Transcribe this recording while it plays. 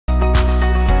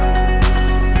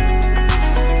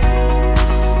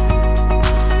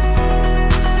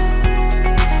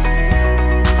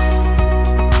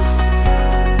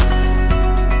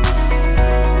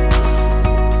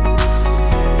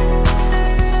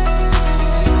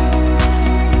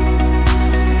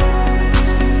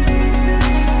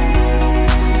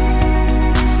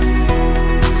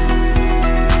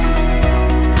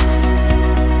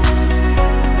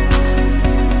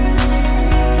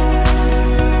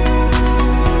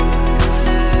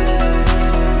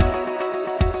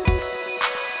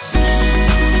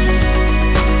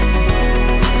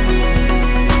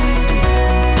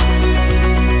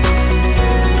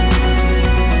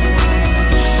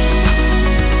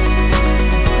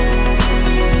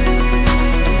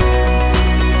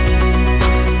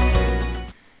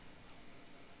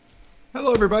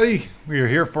everybody. We are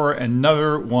here for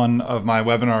another one of my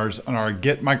webinars on our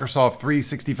Get Microsoft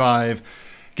 365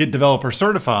 Get Developer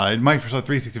Certified, Microsoft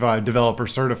 365 Developer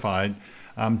Certified.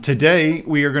 Today,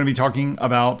 we are going to be talking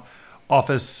about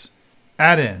Office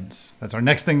add-ins. That's our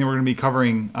next thing that we're going to be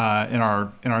covering in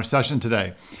our session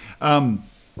today.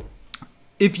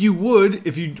 If you would,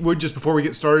 just before we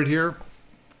get started here,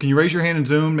 can you raise your hand in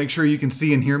Zoom? Make sure you can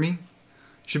see and hear me.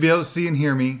 Should be able to see and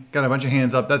hear me. Got a bunch of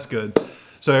hands up. That's good.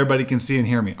 So everybody can see and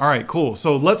hear me. All right, cool.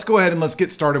 So let's go ahead and let's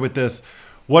get started with this.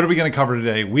 What are we going to cover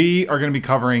today? We are going to be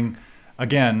covering,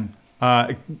 again,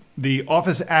 the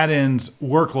Office add-ins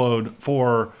workload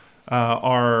for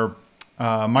our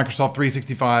Microsoft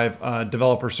 365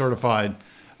 Developer Certified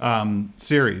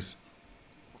series.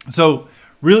 So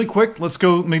really quick, let's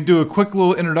go do a quick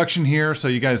little introduction here so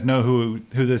you guys know who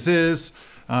this is.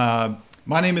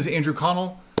 My name is Andrew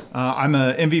Connell. I'm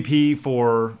an MVP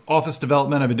for Office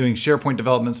development. I've been doing SharePoint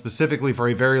development specifically for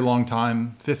a very long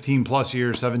time, 15 plus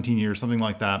years, 17 years, something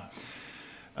like that.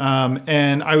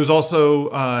 And I was also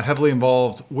heavily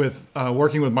involved with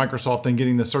working with Microsoft and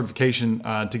getting the certification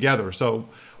together. So we'll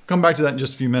come back to that in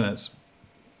just a few minutes.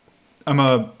 I'm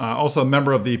also a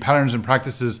member of the Patterns and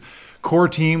Practices core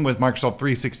team with Microsoft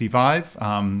 365.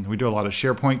 We do a lot of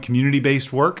SharePoint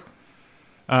community-based work.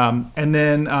 And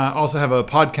then also have a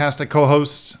podcast I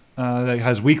co-host that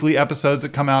has weekly episodes that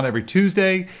come out every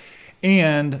Tuesday,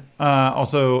 and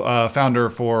also founder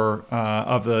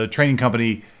of the training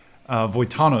company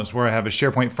Voitanos, where I have a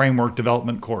SharePoint framework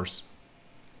development course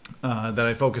that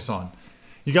I focus on.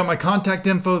 You got my contact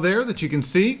info there that you can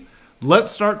see. Let's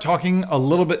start talking a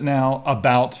little bit now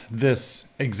about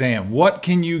this exam. What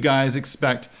can you guys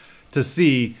expect to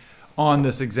see on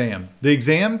this exam? The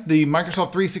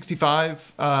Microsoft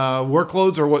 365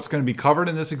 workloads are what's going to be covered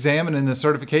in this exam and in this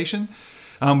certification.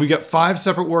 We got 5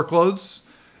 separate workloads.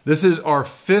 This is our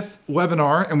 5th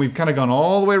webinar, and we've kind of gone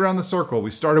all the way around the circle. We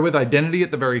started with identity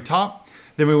at the very top,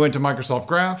 then we went to Microsoft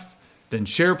Graph, then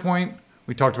SharePoint.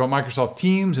 We talked about Microsoft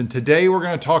Teams, and today we're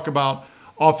going to talk about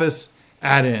Office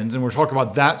add-ins, and we're talking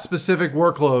about that specific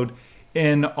workload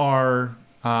in our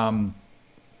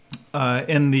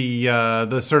in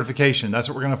the certification. That's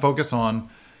what we're going to focus on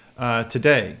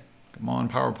today. Come on,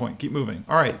 PowerPoint, keep moving.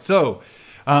 All right, so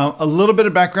a little bit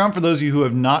of background for those of you who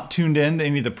have not tuned in to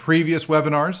any of the previous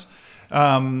webinars.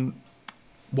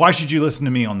 Why should you listen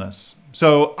to me on this?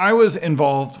 So I was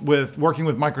involved with working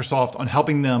with Microsoft on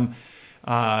helping them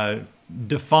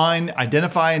identify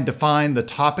and define the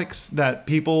topics that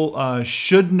people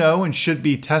should know and should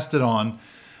be tested on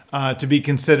to be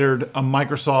considered a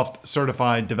Microsoft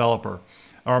certified developer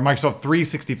or a Microsoft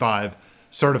 365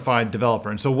 certified developer.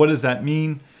 And so what does that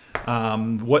mean?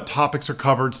 What topics are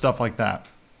covered, stuff like that.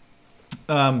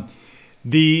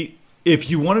 If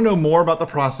you want to know more about the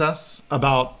process,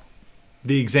 about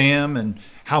the exam and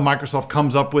how Microsoft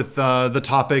comes up with the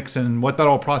topics and what that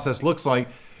whole process looks like,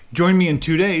 join me in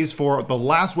 2 days for the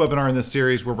last webinar in this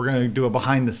series where we're going to do a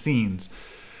behind the scenes.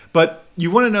 But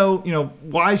you want to know,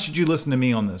 why should you listen to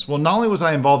me on this? Well, not only was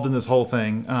I involved in this whole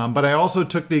thing, but I also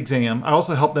took the exam. I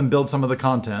also helped them build some of the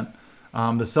content,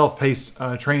 the self-paced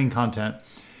training content.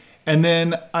 And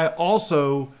then I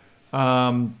also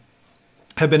have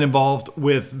been involved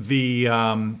with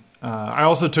I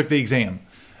also took the exam.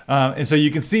 And so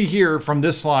you can see here from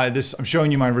this slide, I'm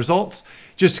showing you my results,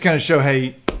 just to kind of show,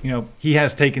 hey, he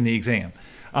has taken the exam.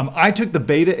 I took the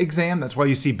beta exam. That's why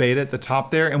you see beta at the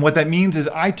top there. And what that means is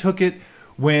I took it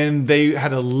when they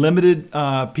had a limited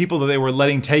people that they were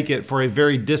letting take it for a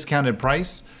very discounted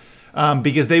price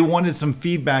because they wanted some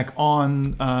feedback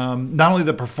on not only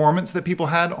the performance that people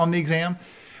had on the exam,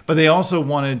 but they also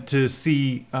wanted to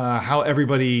see how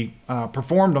everybody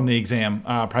performed on the exam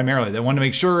primarily. They wanted to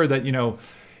make sure that,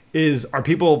 are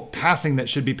people passing that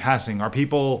should be passing? Are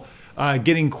people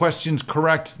getting questions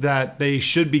correct that they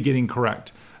should be getting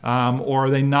correct? Or are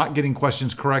they not getting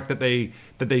questions correct that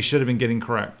they should have been getting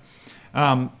correct?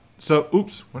 So,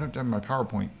 oops, what have I done with my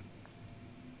PowerPoint?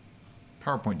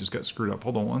 PowerPoint just got screwed up.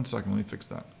 Hold on one second, let me fix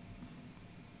that.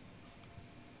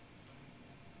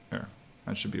 There,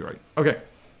 that should be right. Okay.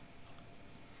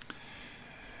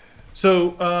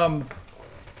 So,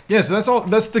 yeah, so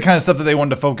that's the kind of stuff that they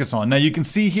wanted to focus on. Now you can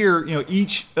see here,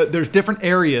 there's different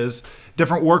areas,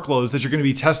 different workloads that you're going to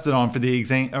be tested on for the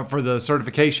exam, for the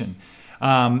certification.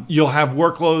 You'll have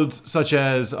workloads such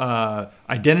as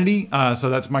identity, so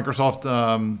that's Microsoft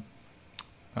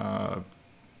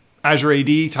Azure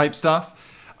AD type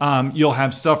stuff. You'll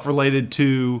have stuff related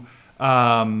to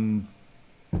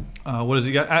what does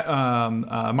it got?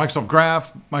 Microsoft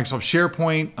Graph, Microsoft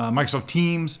SharePoint, Microsoft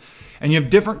Teams, and you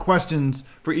have different questions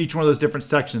for each one of those different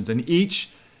sections. And each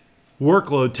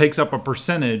workload takes up a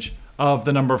percentage of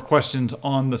the number of questions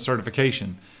on the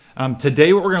certification.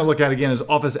 Today, what we're going to look at again is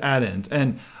Office add-ins.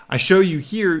 And I show you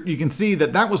here, you can see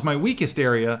that that was my weakest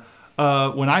area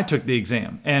when I took the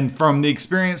exam. And from the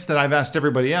experience that I've asked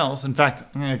everybody else, in fact,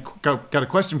 I got a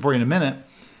question for you in a minute.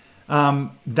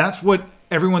 That's what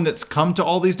everyone that's come to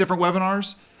all these different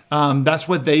webinars, that's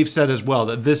what they've said as well,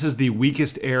 that this is the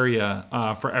weakest area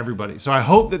for everybody. So I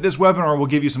hope that this webinar will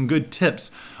give you some good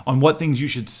tips on what things you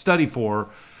should study for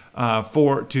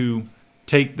to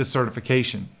take the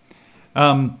certification.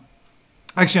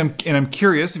 Actually, I'm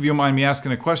curious, if you don't mind me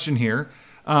asking a question here,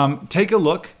 take a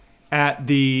look at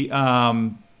the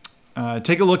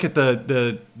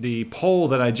poll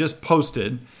that I just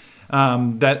posted.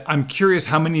 That I'm curious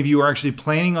how many of you are actually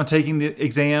planning on taking the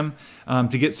exam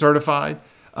to get certified.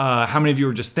 How many of you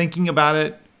are just thinking about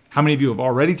it? How many of you have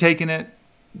already taken it?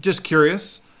 Just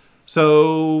curious.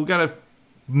 So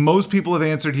most people have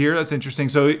answered here. That's interesting.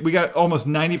 So we got almost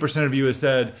 90% of you has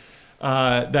said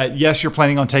that yes, you're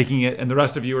planning on taking it, and the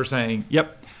rest of you are saying,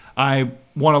 yep, I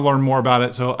want to learn more about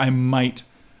it, so I might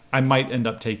end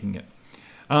up taking it.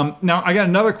 Now, I got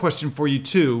another question for you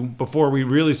too before we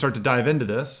really start to dive into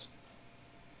this.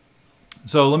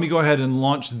 So let me go ahead and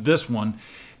launch this one.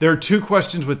 There are two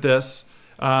questions with this,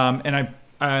 and then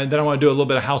I want to do a little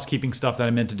bit of housekeeping stuff that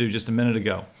I meant to do just a minute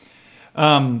ago.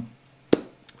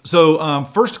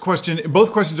 First question,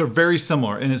 both questions are very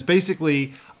similar, and it's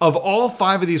basically, of all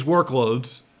 5 of these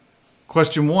workloads,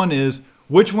 question 1 is,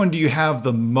 which one do you have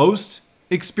the most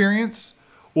experience,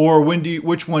 or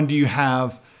which one do you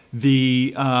have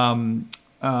the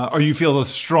or you feel the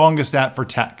strongest at for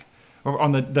tech, or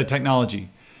on the technology?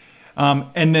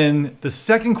 And then the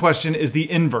second question is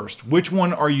the inverse. Which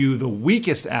one are you the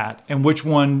weakest at, and which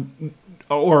one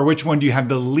do you have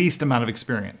the least amount of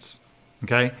experience?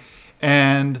 Okay.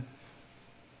 And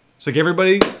so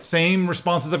everybody, same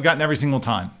responses I've gotten every single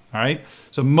time. All right.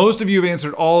 So most of you have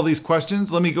answered all of these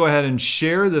questions. Let me go ahead and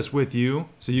share this with you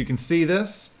so you can see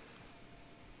this.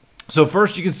 So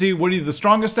first, you can see what are you the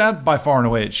strongest at? By far and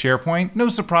away, it's SharePoint. No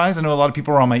surprise. I know a lot of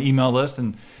people are on my email list,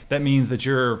 and that means that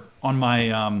you're on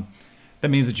my. That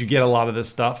means that you get a lot of this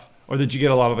stuff, or that you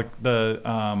get a lot of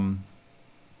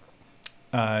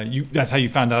that's how you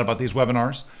found out about these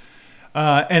webinars.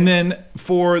 And then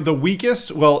for the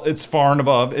weakest, well, it's far and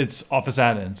above. It's Office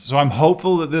add-ins. So I'm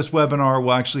hopeful that this webinar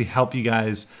will actually help you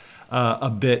guys a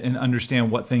bit and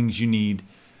understand what things you need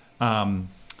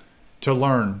to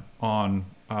learn on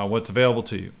what's available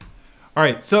to you. All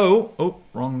right, so,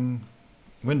 wrong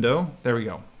window. There we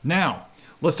go. Now,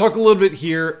 let's talk a little bit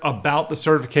here about the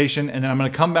certification, and then I'm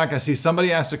going to come back. I see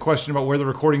somebody asked a question about where the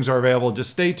recordings are available.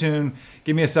 Just stay tuned.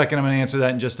 Give me a second. I'm going to answer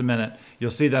that in just a minute.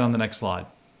 You'll see that on the next slide.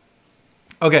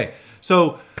 Okay,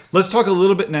 so let's talk a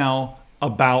little bit now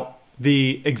about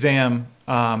the exam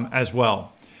as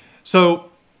well. So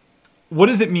what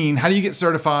does it mean? How do you get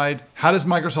certified? How does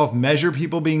Microsoft measure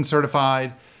people being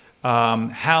certified?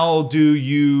 How do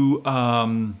you,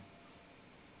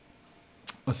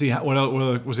 let's see, what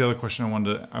was the other question I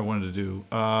wanted to do?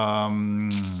 What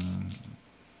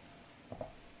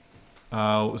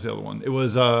was the other one? It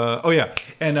was, oh yeah.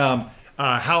 And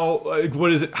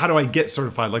what is it? How do I get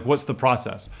certified? Like, what's the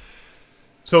process?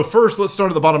 So first, let's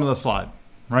start at the bottom of the slide,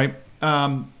 right?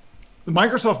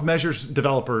 Microsoft measures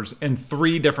developers in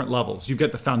 3 different levels. You've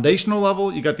got the foundational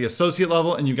level, you got the associate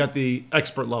level, and you've got the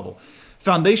expert level.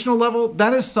 Foundational level,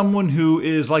 that is someone who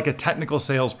is like a technical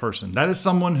salesperson. That is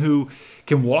someone who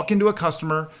can walk into a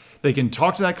customer, they can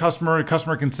talk to that customer, a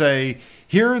customer can say,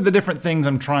 here are the different things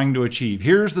I'm trying to achieve.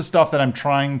 Here's the stuff that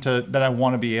that I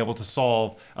want to be able to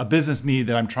solve, a business need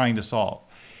that I'm trying to solve.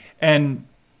 And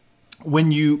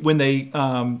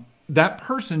that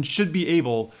person should be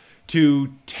able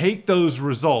to take those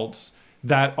results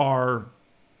take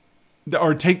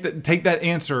that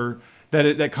answer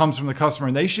that comes from the customer,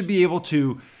 and they should be able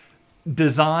to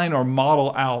design or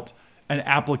model out an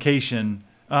application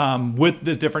with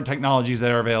the different technologies that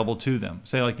are available to them.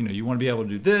 Say, like, you want to be able to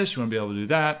do this, you want to be able to do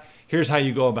that. Here's how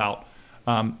you go about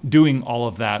doing all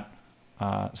of that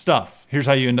stuff. Here's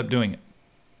how you end up doing it.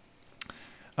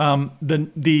 But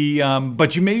they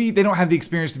don't have the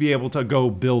experience to be able to go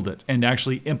build it and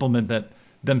actually implement that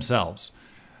themselves.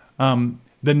 The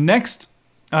next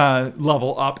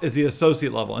level up is the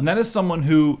associate level, and that is someone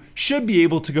who should be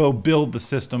able to go build the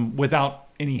system without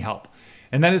any help.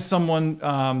 And that is someone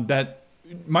that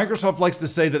Microsoft likes to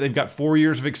say that they've got 4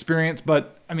 years of experience,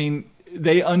 but I mean,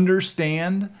 they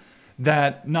understand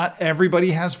that not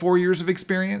everybody has 4 years of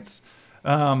experience.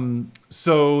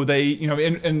 So they,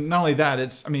 and not only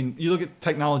that, you look at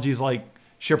technologies like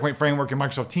SharePoint Framework and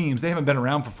Microsoft Teams, they haven't been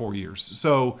around for 4 years.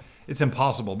 So it's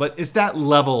impossible. But it's that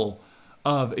level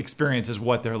of experience is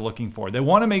what they're looking for. They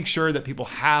want to make sure that people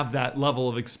have that level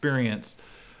of experience.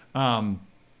 They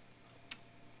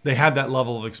have that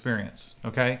level of experience.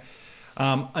 Okay.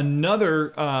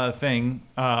 Another thing,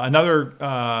 another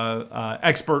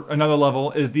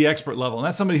level is the expert level, and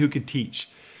that's somebody who could teach.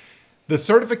 The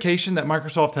certification that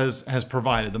Microsoft has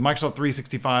provided, the Microsoft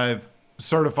 365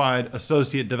 Certified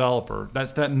Associate Developer,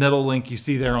 that's that middle link you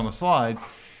see there on the slide.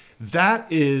 That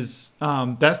is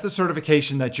that's the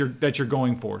certification that you're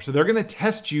going for. So they're going to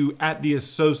test you at the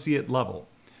associate level.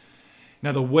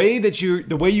 Now the way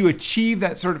you achieve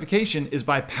that certification is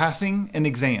by passing an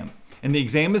exam. And the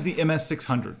exam is the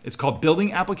MS-600. It's called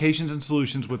Building Applications and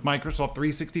Solutions with Microsoft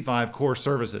 365 Core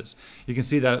Services. You can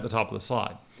see that at the top of the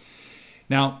slide.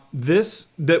 Now,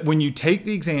 that when you take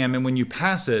the exam and when you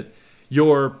pass it,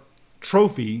 your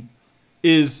trophy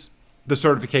is the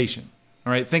certification.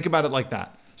 All right, think about it like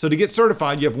that. So to get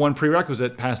certified, you have one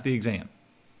prerequisite: pass the exam.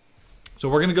 So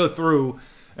we're going to go through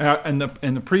in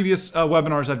the previous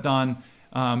webinars I've done.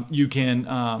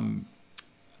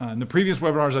 In the previous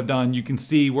webinars I've done, you can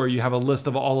see where you have a list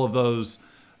of all of those,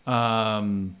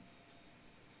 the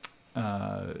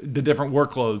different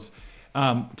workloads.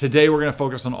 Today, we're going to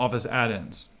focus on Office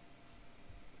add-ins.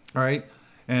 All right.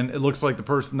 And it looks like the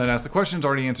person that asked the questions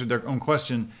already answered their own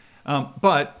question.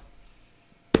 But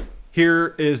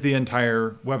here is the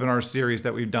entire webinar series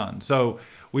that we've done. So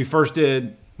we first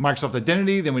did Microsoft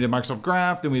Identity, then we did Microsoft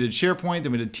Graph, then we did SharePoint,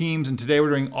 then we did Teams, and today we're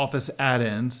doing Office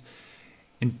add-ins.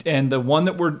 And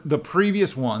the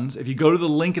previous ones, if you go to the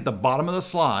link at the bottom of the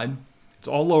slide, it's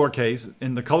all lowercase,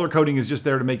 and the color coding is just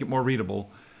there to make it more readable.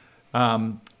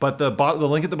 But the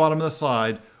link at the bottom of the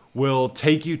slide will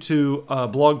take you to a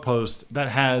blog post that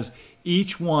has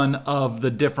each one of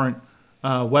the different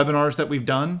webinars that we've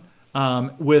done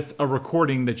with a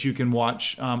recording that you can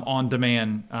watch on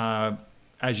demand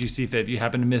as you see fit if you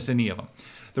happen to miss any of them.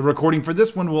 The recording for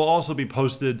this one will also be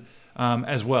posted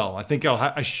as well. I think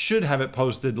I should have it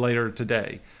posted later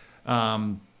today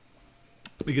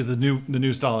because the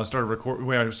new style I started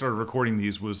recording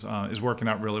these is working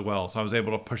out really well. So I was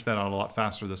able to push that out a lot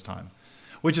faster this time,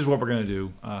 which is what we're going to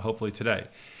do hopefully today.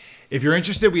 If you're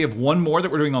interested, we have one more that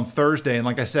we're doing on Thursday, and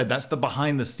like I said, that's the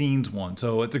behind the scenes one.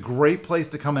 So it's a great place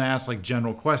to come and ask like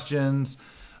general questions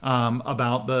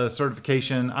about the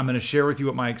certification. I'm going to share with you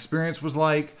what my experience was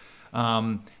like,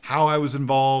 how I was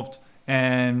involved,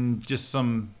 and just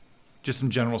some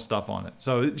general stuff on it.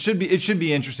 So it should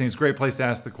be interesting. It's a great place to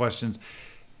ask the questions.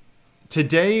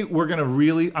 Today I'm going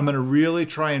to really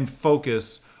try and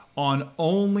focus on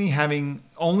only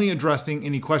addressing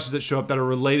any questions that show up that are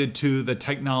related to the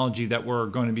technology that we're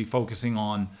going to be focusing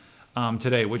on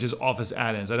today, which is Office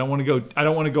add-ins. I don't want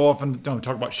to go off and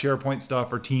talk about SharePoint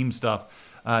stuff or Team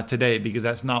stuff today, because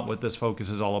that's not what this focus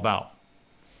is all about.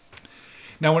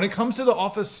 Now, when it comes to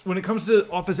Office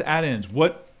add-ins,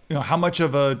 how much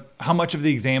of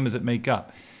the exam does it make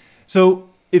up? So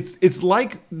it's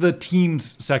like the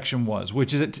Teams section was,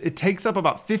 which is it takes up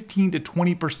about 15 to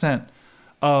 20%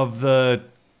 of the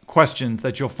questions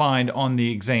that you'll find on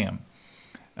the exam.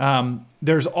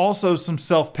 There's also some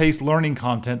self-paced learning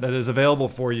content that is available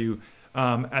for you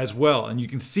as well, and you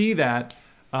can see that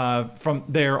from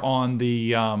there on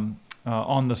the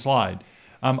slide.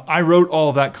 I wrote all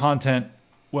of that content.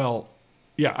 I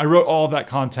wrote all of that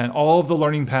content, all of the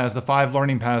learning paths, the 5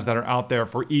 learning paths that are out there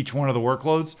for each one of the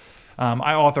workloads.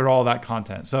 I authored all of that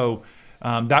content. So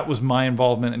that was my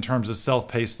involvement in terms of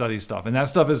self-paced study stuff. And that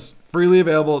stuff is freely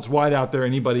available. It's wide out there.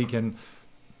 Anybody can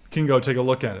go take a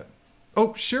look at it. Oh,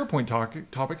 SharePoint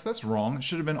topics. That's wrong. It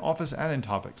should have been Office add-in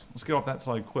topics. Let's get off that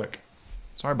slide quick.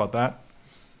 Sorry about that.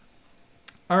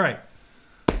 All right.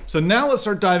 So now let's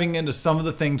start diving into some of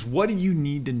the things. What do you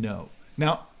need to know?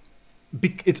 Now,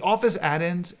 it's Office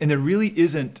add-ins, and there really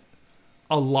isn't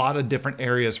a lot of different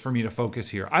areas for me to focus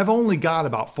here. I've only got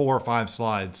about 4 or 5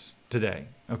 slides today,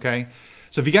 okay?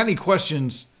 So if you got any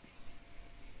questions,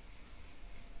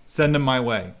 send them my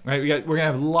way, right? We're gonna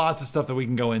have lots of stuff that we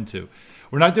can go into.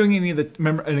 We're not doing any of the,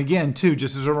 remember, and again, too,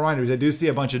 just as a reminder, I do see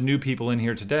a bunch of new people in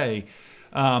here today.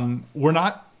 I'm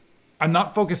not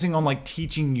focusing on like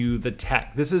teaching you the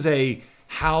tech. This is a,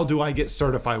 how do I get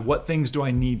certified? What things do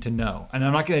I need to know? And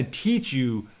I'm not going to teach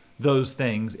you those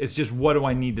things. It's just, what do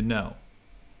I need to know?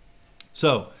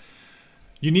 So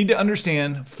you need to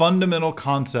understand fundamental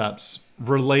concepts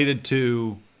related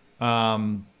to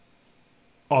Office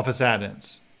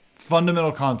add-ins.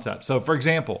 Fundamental concepts. So for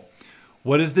example,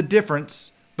 what is the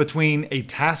difference between a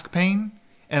task pane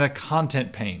and a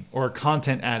content pane or a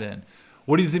content add-in?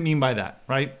 What does it mean by that,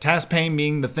 right? Task pane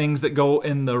meaning the things that go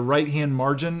in the right-hand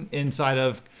margin inside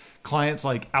of clients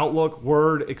like Outlook,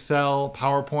 Word, Excel,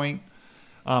 PowerPoint.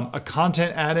 A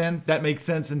content add-in, that makes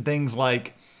sense in things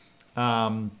like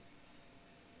inside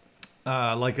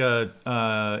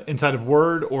of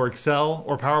Word or Excel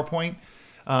or PowerPoint.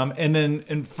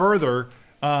 And further,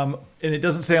 and it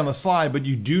doesn't say on the slide, but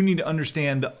you do need to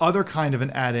understand the other kind of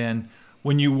an add-in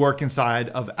when you work inside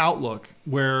of Outlook,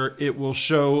 where it will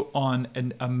show on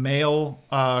a mail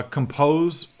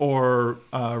compose or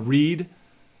read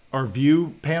or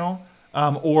view panel,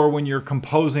 or when you're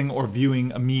composing or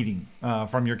viewing a meeting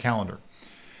from your calendar.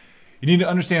 You need to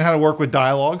understand how to work with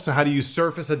dialogue. So how do you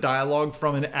surface a dialogue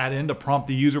from an add-in to prompt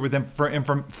the user with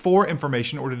for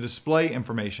information or to display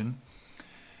information?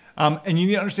 And you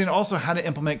need to understand also how to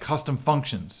implement custom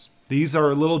functions. These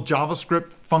are little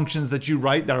JavaScript functions that you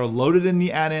write that are loaded in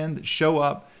the add-in that show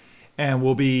up and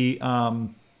will be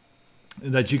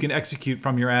that you can execute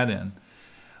from your add-in.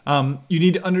 You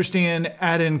need to understand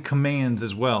add-in commands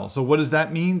as well. So what does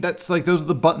that mean? That's like those are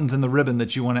the buttons in the ribbon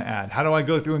that you want to add. How do I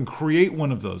go through and create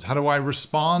one of those? How do I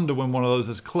respond to when one of those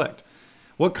is clicked?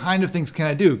 What kind of things can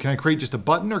I do? Can I create just a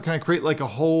button, or can I create like a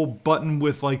whole button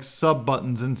with like sub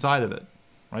buttons inside of it?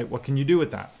 Right? What can you do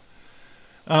with that?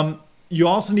 You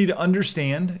also need to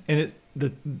understand, and it's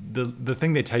the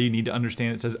thing they tell you need to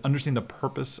understand, it says understand the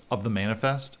purpose of the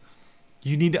manifest.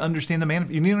 You need to understand the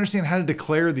manifest. You need to understand how to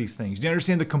declare these things. You need to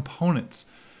understand the components,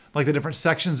 like the different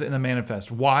sections in the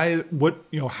manifest. Why,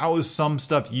 how is some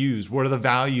stuff used? What are the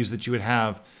values that you would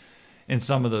have in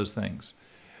some of those things?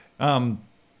 Some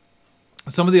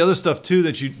of the other stuff too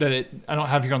I don't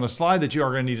have here on the slide that you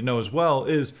are going to need to know as well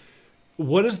is,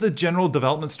 what does the general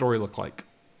development story look like?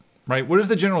 Right? What does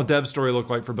the general dev story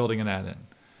look like for building an add-in?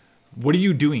 What are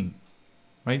you doing?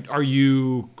 Right? Are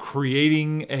you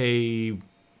creating a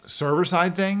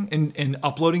server-side thing and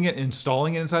uploading it,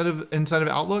 installing it inside of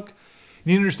Outlook?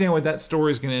 You need to understand what that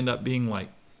story is going to end up being like.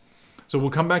 So we'll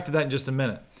come back to that in just a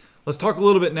minute. Let's talk a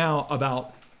little bit now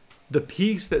about the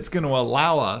piece that's going to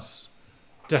allow us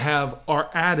to have our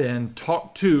add-in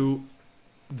talk to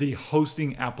the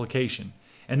hosting application.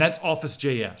 And that's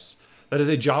Office.js. That is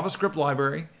a JavaScript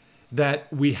library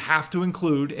that we have to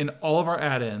include in all of our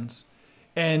add-ins.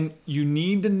 And you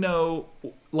need to know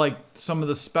like some of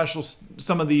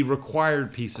the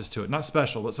required pieces to it. Not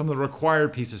special, but some of the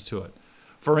required pieces to it.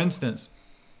 For instance,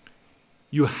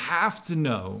 you have to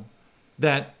know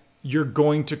that you're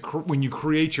going to, when you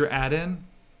create your add-in,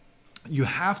 you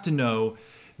have to know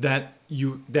that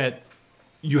you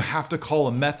have to call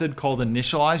a method called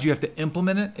initialize. You have to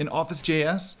implement it in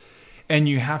Office.js, and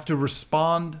you have to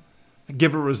respond,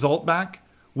 give a result back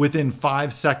within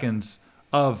 5 seconds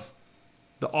of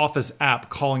the Office app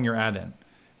calling your add-in.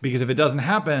 Because if it doesn't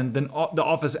happen, then the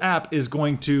Office app is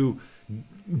going to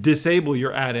disable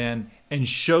your add-in and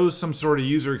show some sort of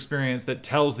user experience that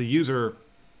tells the user,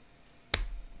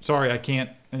 sorry, I can't,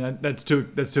 and that's too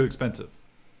expensive.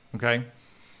 Okay.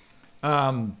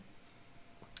 So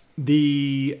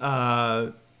you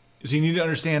need to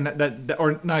understand that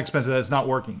or not expensive, that it's not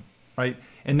working, right?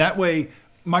 And that way,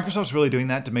 Microsoft's really doing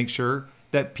that to make sure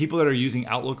that people that are using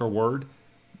Outlook or Word,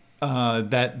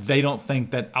 that they don't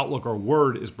think that Outlook or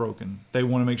Word is broken. They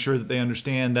want to make sure that they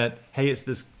understand that, hey, it's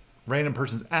this random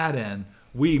person's add-in.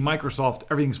 We, Microsoft,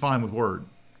 everything's fine with Word.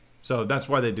 So that's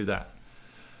why they do that.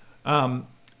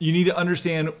 You need to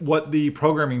understand what the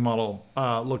programming model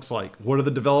looks like. What are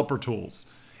the developer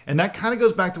tools? And that kind of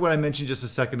goes back to what I mentioned just a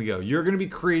second ago. You're going to be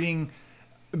creating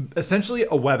essentially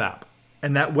a web app.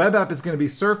 And that web app is going to be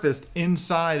surfaced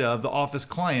inside of the Office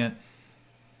client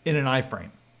in an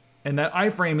iframe. And that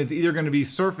iframe is either going to be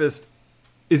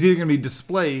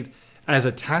displayed as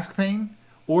a task pane,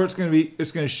 or it's going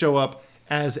to show up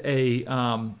as a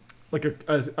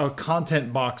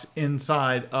content box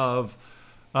inside of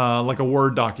like a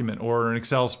Word document or an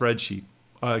Excel spreadsheet,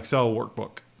 Excel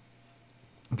workbook.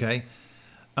 Okay.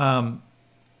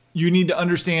 You need to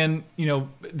understand,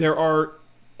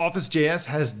 Office.js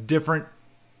has different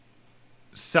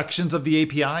sections of the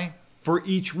API for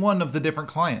each one of the different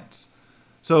clients.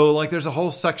 So like there's a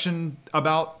whole section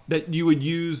about that you would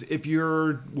use if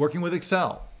you're working with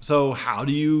Excel. So how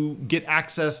do you get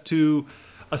access to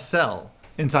a cell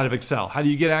inside of Excel? How do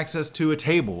you get access to a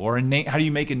table or a name? How do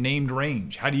you make a named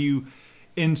range? How do you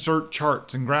insert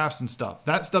charts and graphs and stuff?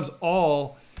 That stuff's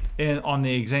all on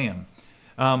the exam.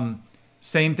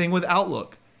 Same thing with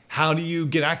Outlook. How do you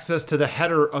get access to the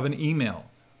header of an email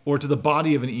or to the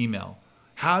body of an email?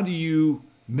 How do you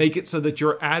make it so that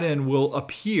your add-in will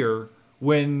appear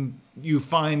when you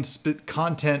find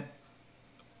content,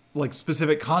 like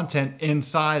specific content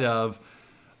inside of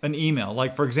an email?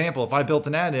 Like for example, if I built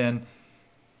an add-in,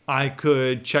 I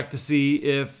could check to see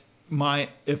if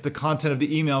if the content of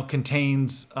the email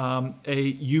contains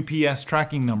a UPS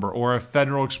tracking number or a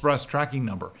Federal Express tracking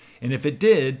number. And if it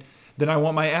did, then I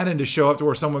want my add-in to show up to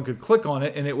where someone could click on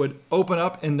it and it would open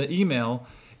up in the email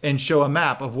and show a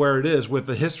map of where it is with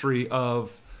the history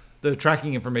of the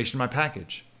tracking information in my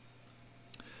package.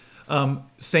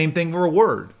 Same thing for a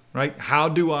Word, right? How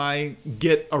do I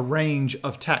get a range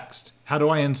of text? How do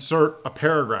I insert a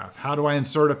paragraph? How do I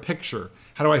insert a picture?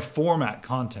 How do I format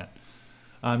content?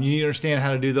 You need to understand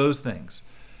how to do those things.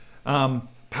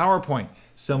 PowerPoint,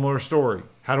 similar story.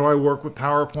 How do I work with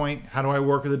PowerPoint? How do I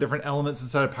work with the different elements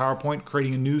inside of PowerPoint?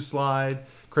 Creating a new slide,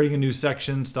 creating a new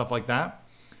section, stuff like that.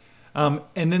 And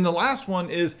then the last one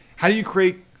is, how do you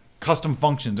create custom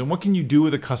functions? And what can you do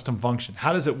with a custom function?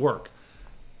 How does it work?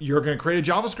 You're going to create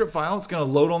a JavaScript file. It's going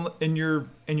to load in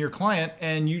your client,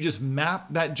 and you just map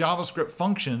that JavaScript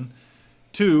function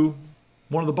to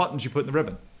one of the buttons you put in the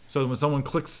ribbon. So when someone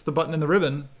clicks the button in the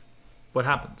ribbon, what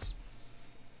happens?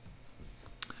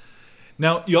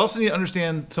 Now, you also need to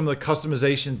understand some of the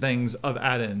customization things of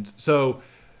add-ins. So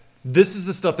this is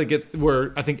the stuff that gets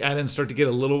where I think add-ins start to get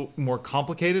a little more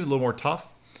complicated, a little more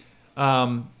tough.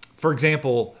 For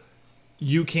example,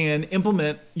 you can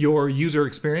implement your user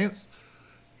experience.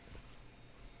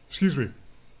 Excuse me.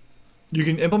 You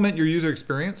can implement your user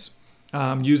experience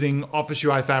using Office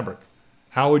UI Fabric.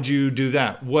 How would you do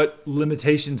that? What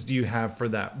limitations do you have for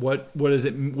that? What are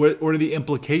the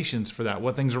implications for that?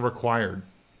 What things are required?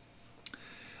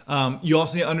 You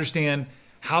also need to understand,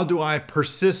 how do I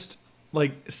persist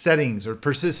like settings or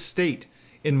persist state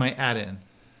in my add-in?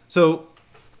 So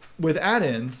with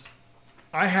add-ins,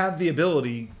 I have the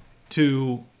ability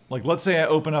to, like, let's say I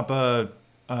open up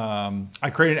I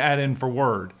create an add-in for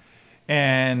Word,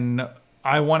 and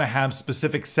I want to have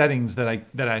specific settings that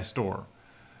I store.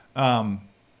 Not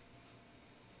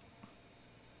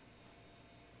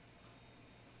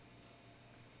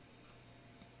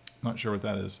sure what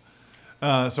that is.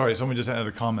 Sorry, someone just added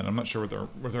a comment. I'm not sure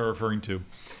what they're referring to.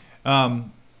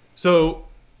 So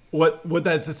what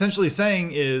that's essentially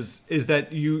saying is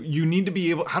that you need to be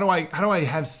able. How do I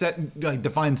have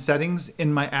defined settings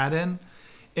in my add-in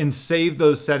and save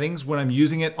those settings when I'm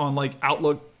using it on like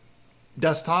Outlook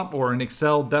desktop or an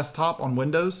Excel desktop on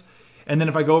Windows? And then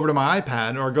if I go over to my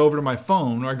iPad or I go over to my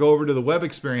phone or I go over to the web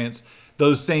experience,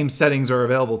 those same settings are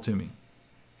available to me.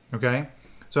 Okay.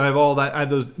 So I have all that. I have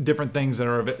those different things that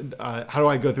are. How do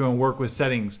I go through and work with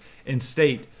settings and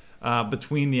state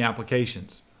between the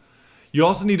applications? You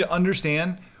also need to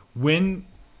understand when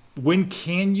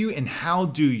can you and how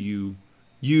do you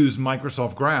use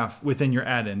Microsoft Graph within your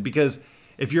add-in? Because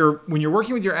when you're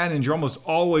working with your add-ins, you're almost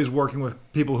always working with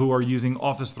people who are using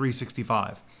Office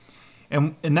 365.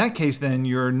 And in that case, then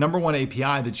your number one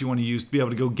API that you want to use to be able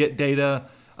to go get data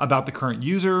about the current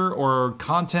user or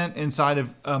content inside of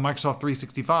Microsoft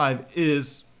 365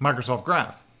 is Microsoft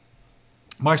Graph.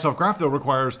 Microsoft Graph, though,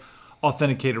 requires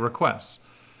authenticated requests.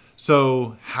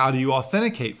 So how do you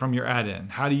authenticate from your add-in?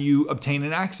 How do you obtain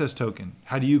an access token?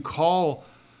 How do you call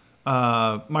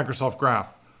Microsoft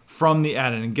Graph from the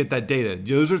add-in and get that data?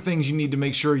 Those are things you need to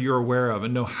make sure you're aware of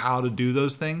and know how to do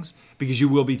those things, because you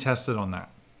will be tested on that.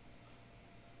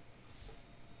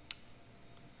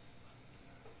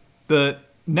 The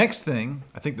next thing,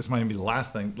 I think this might be the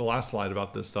last slide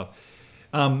about this stuff.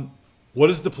 What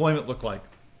does deployment look like?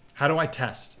 How do I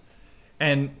test?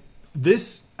 And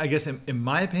this, I guess, in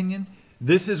my opinion,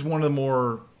 this is one of the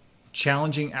more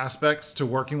challenging aspects to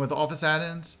working with Office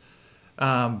add-ins.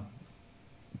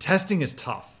 Testing is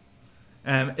tough.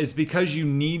 And it's because you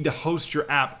need to host your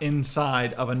app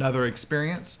inside of another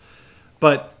experience,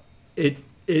 but it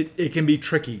can be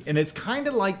tricky. And it's kind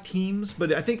of like Teams,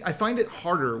 but I find it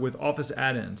harder with Office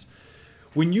add-ins.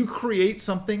 When you create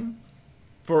something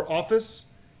for Office,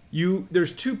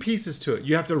 there's two pieces to it.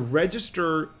 You have to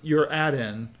register your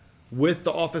add-in with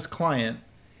the Office client,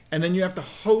 and then you have to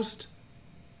host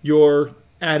your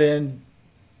add-in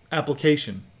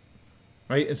application,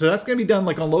 right? And so that's going to be done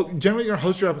like generally you're going to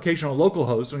host your application on a local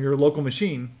host on your local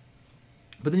machine,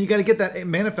 but then you got to get that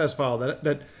manifest file,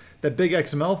 that big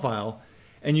XML file,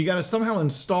 and you got to somehow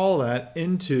install that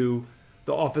into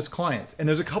the Office clients. And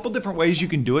there's a couple different ways you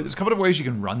can do it. There's a couple of ways you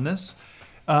can run this.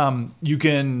 You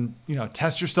can,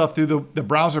 test your stuff through the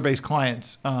browser-based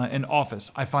clients in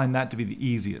Office. I find that to be the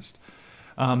easiest.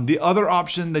 The other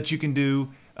option that you can do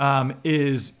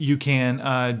is you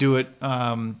can do it,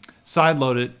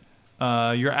 sideload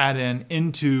it, your add-in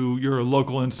into your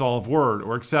local install of Word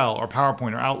or Excel or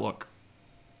PowerPoint or Outlook.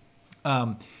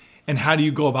 And how do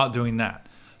you go about doing that?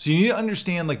 So you need to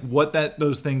understand like what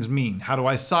those things mean. How do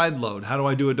I sideload? How do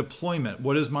I do a deployment?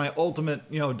 What does my ultimate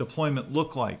deployment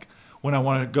look like? when I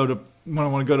want to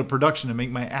go to production and make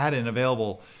my add-in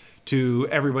available to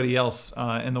everybody else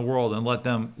in the world and let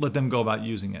them go about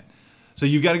using it. So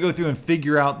you've got to go through and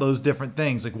figure out those different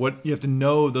things, like what you have to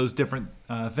know those different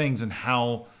things and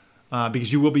how,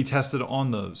 because you will be tested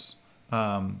on those,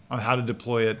 on how to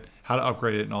deploy it, how to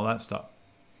upgrade it, and all that stuff.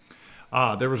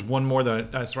 There was one more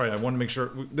that's right. I want to make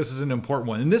sure this is an important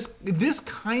one, and this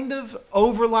kind of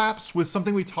overlaps with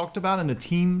something we talked about in the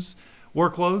Teams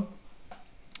workload.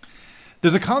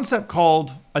 There's a concept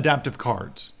called adaptive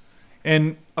cards,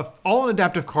 and all an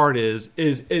adaptive card is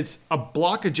it's a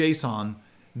block of JSON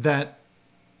that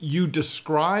you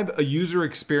describe a user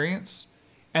experience,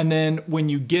 and then when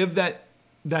you give that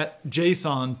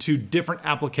JSON to different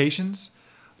applications,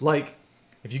 like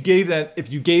if you gave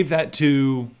that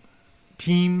to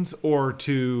Teams or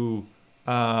to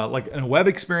like a web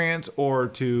experience or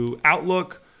to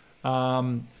Outlook,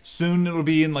 soon it'll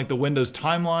be in like the Windows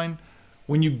timeline.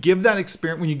 When you give that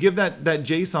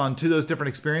JSON to those different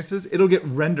experiences, it'll get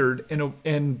rendered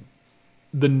in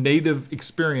the native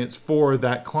experience for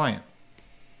that client.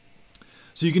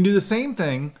 So you can do the same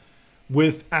thing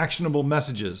with actionable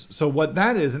messages. So what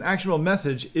that is, an actionable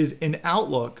message is in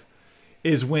Outlook,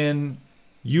 is when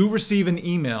you receive an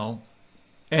email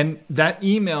and that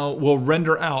email will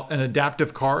render out an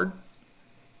adaptive card,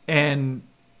 and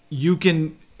you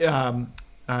can the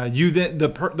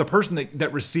person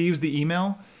that receives the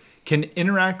email can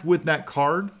interact with that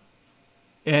card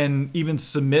and even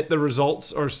submit the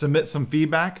results or submit some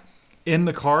feedback in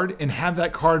the card and have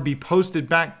that card be posted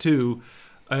back to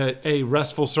a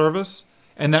RESTful service.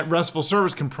 And that RESTful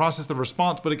service can process the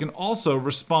response, but it can also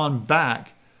respond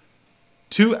back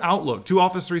to Outlook, to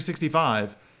Office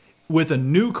 365 with a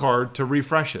new card to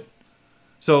refresh it.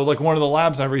 So like one of the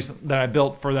labs that I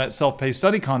built for that self-paced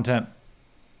study content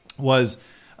was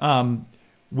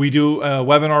we do a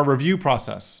webinar review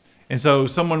process. And so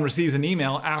someone receives an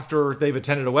email after they've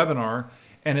attended a webinar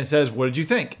and it says, what did you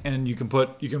think? And you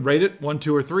can rate it 1,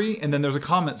 2, or 3, and then there's a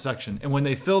comment section. And when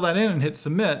they fill that in and hit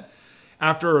submit,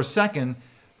 after a second,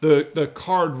 the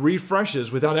card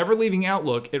refreshes without ever leaving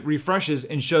Outlook. It refreshes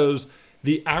and shows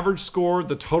the average score,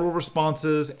 the total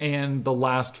responses, and the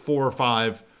last 4 or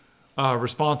 5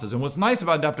 responses. And what's nice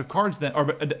about adaptive cards then,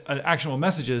 or actionable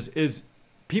messages, is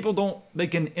they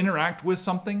can interact with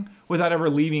something without ever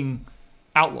leaving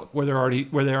Outlook, where they're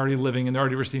already living and they're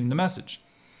already receiving the message.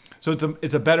 So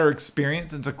it's a better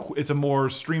experience. It's a more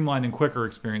streamlined and quicker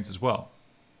experience as well.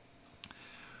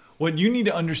 What you need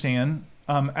to understand,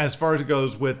 as far as it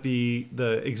goes with the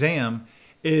exam,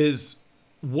 is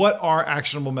what are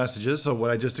actionable messages, so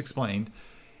what I just explained,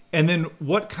 and then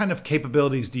what kind of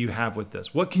capabilities do you have with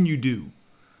this? What can you do?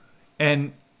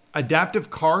 And adaptive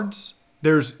cards,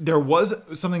 there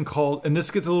was something called, and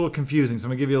this gets a little confusing, so I'm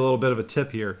gonna give you a little bit of a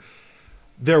tip here.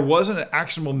 There was an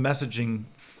actionable messaging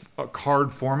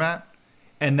card format,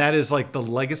 and that is like the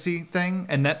legacy thing,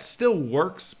 and that still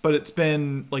works, but it's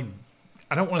been like,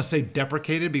 I don't want to say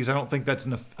deprecated because I don't think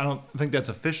that's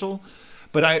official.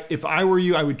 But if I were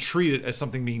you, I would treat it as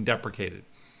something being deprecated,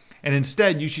 and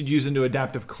instead you should use a new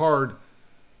adaptive card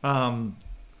protocol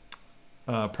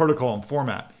and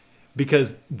format,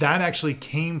 because that actually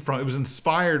it was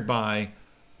inspired by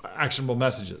actionable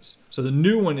messages. So the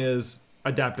new one is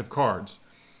adaptive cards.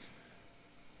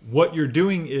 What you're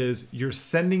doing is you're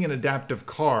sending an adaptive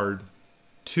card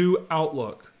to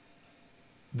Outlook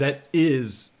that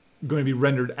is going to be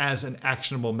rendered as an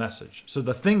actionable message. So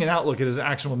the thing in Outlook, it is an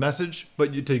actionable message,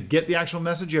 but to get the actionable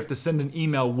message, you have to send an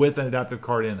email with an adaptive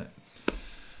card in it.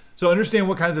 So understand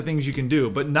what kinds of things you can do.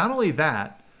 But not only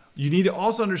that, you need to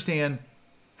also understand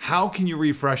how can you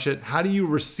refresh it, how do you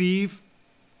receive,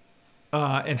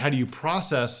 and how do you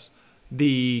process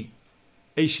the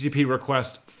HTTP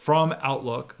request from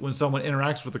Outlook when someone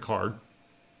interacts with the card.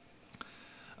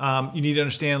 You need to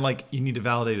understand, like, you need to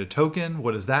validate a token.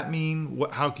 What does that mean?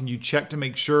 How can you check to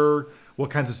make sure? What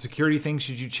kinds of security things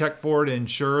should you check for to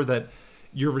ensure that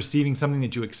you're receiving something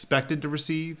that you expected to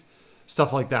receive?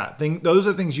 Stuff like that. Those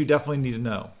are things you definitely need to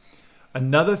know.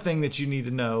 Another thing that you need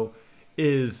to know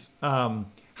is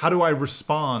how do I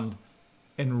respond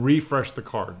and refresh the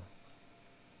card?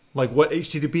 Like, what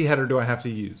HTTP header do I have to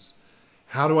use?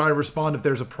 How do I respond if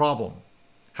there's a problem?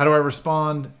 How do I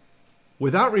respond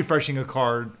without refreshing a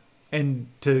card and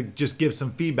to just give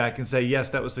some feedback and say, yes,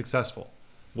 that was successful?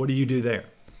 What do you do there?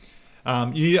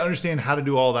 You need to understand how to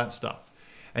do all that stuff.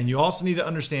 And you also need to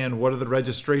understand what are the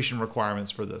registration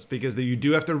requirements for this, because you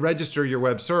do have to register your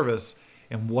web service.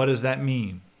 And what does that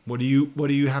mean? What do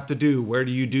you have to do? Where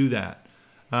do you do that?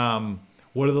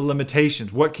 What are the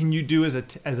limitations? What can you do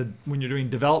when you're doing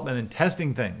development and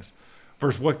testing things?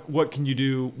 Versus what can you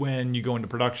do when you go into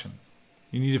production?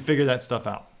 You need to figure that stuff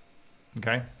out.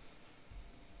 Okay.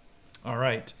 All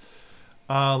right.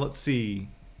 Let's see.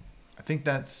 I think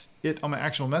that's it on my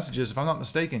actual messages, if I'm not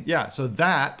mistaken. Yeah. So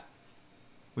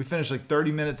we finished like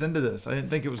 30 minutes into this. I didn't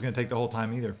think it was going to take the whole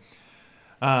time either.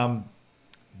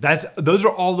 Those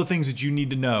are all the things that you need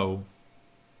to know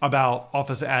about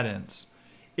Office add-ins.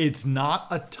 It's not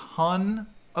a ton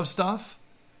of stuff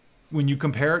when you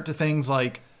compare it to things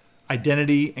like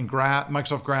Identity and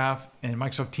Microsoft Graph and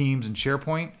Microsoft Teams and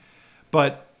SharePoint.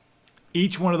 But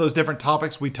each one of those different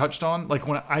topics we touched on, like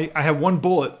when I have one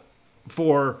bullet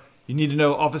for you need to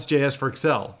know Office.js for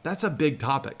Excel. That's a big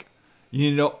topic. You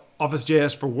need to know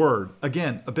Office.js for Word.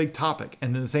 Again, a big topic.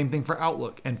 And then the same thing for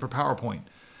Outlook and for PowerPoint.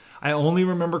 I only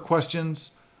remember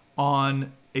questions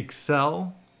on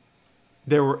Excel.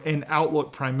 There were in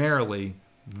Outlook primarily,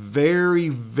 very,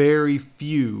 very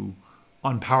few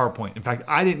on PowerPoint. In fact,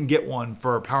 I didn't get one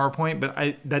for PowerPoint,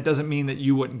 but that doesn't mean that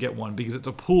you wouldn't get one because it's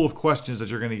a pool of questions that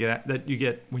you're going to get that you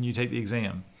get when you take the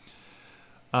exam.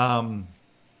 And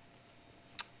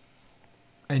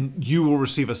you will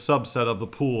receive a subset of the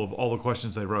pool of all the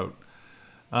questions they wrote.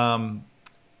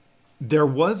 There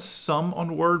was some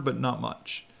on Word, but not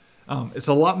much. It's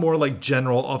a lot more like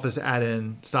general Office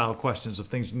add-in style questions of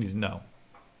things you need to know.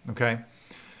 Okay.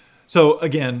 So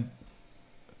again,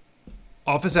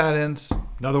 Office add-ins,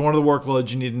 another one of the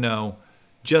workloads you need to know,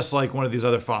 just like one of these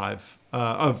other one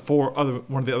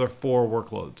of the other 4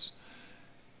 workloads.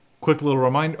 Quick little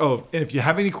reminder. Oh, and if you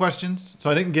have any questions, so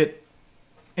I didn't get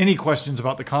any questions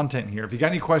about the content here. If you got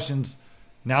any questions,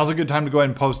 now's a good time to go ahead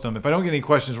and post them. If I don't get any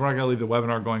questions, we're not going to leave the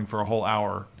webinar going for a whole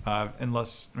hour,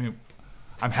 unless, I mean,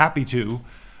 I'm happy to,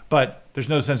 but there's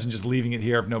no sense in just leaving it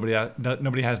here if nobody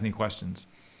has any questions.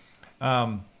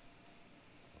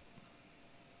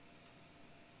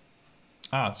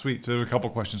 Sweet. So there's a couple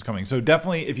questions coming. So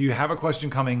definitely, if you have a question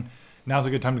coming, now's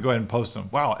a good time to go ahead and post them.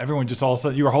 Wow, everyone just all of a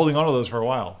sudden, you were holding on to those for a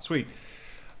while. Sweet.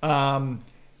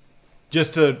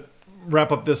 Just to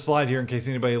wrap up this slide here in case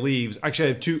anybody leaves. Actually, I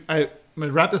have two. I'm going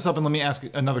to wrap this up and let me ask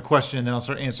another question, and then I'll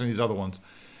start answering these other ones.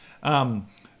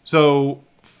 So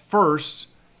first,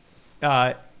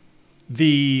 if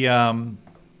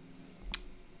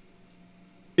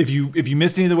you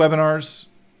missed any of the webinars,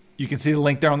 you can see the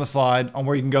link there on the slide on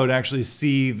where you can go to actually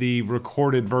see the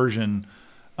recorded version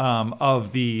of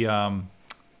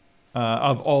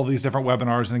all these different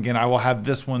webinars. And again, I will have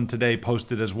this one today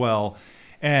posted as well.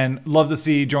 And love to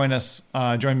see join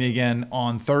me again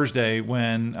on Thursday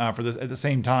when at the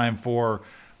same time for a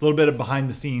little bit of behind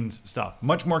the scenes stuff.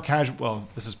 Much more casual. Well,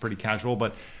 this is pretty casual,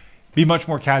 but be much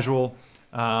more casual.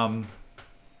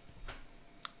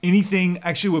 Anything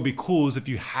actually would be cool is if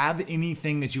you have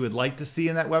anything that you would like to see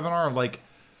in that webinar, like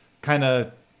kind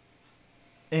of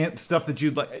stuff that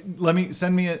you'd like,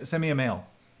 send me a mail,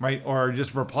 right? Or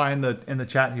just reply in the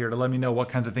chat here to let me know what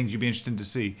kinds of things you'd be interested to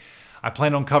see. I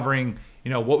plan on covering,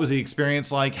 what was the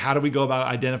experience like? How do we go about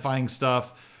identifying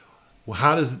stuff?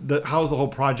 How does the whole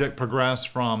project progress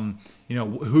from,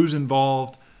 who's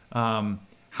involved? How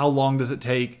long does it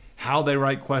take? How they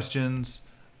write questions?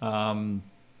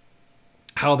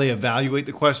 How they evaluate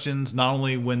the questions, not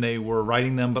only when they were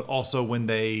writing them, but also when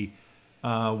they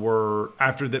were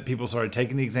after that people started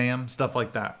taking the exam, stuff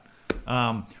like that.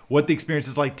 What the experience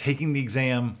is like taking the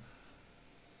exam,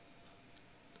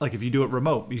 like if you do it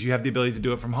remote, because you have the ability to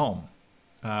do it from home.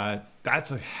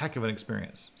 That's a heck of an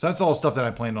experience. So that's all stuff that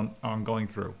I planned on going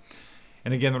through.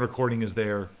 And again, the recording is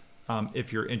there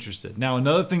if you're interested. Now,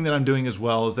 another thing that I'm doing as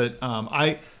well is that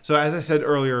so as I said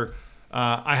earlier,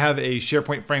 I have a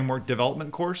SharePoint framework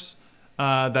development course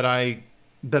that I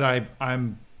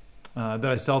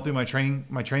sell through my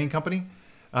training company.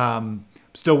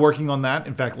 Still working on that.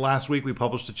 In fact, last week we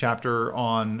published a chapter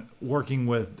on working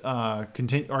with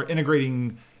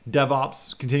integrating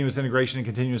DevOps, continuous integration and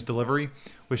continuous delivery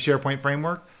with SharePoint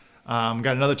framework. Got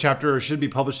another chapter should be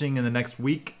publishing in the next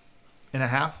week and a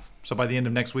half. So by the end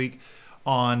of next week,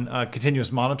 on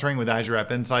continuous monitoring with Azure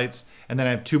App Insights. And then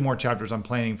I have 2 more chapters I'm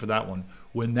planning for that one.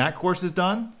 When that course is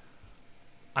done,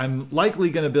 I'm likely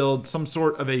going to build some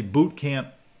sort of a boot camp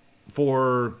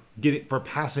for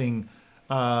passing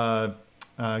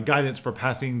guidance for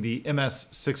passing the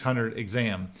MS-600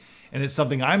 exam. And it's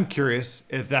something I'm curious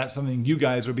if that's something you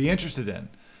guys would be interested in.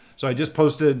 So I just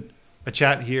posted a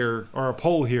chat here or a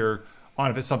poll here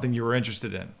on if it's something you were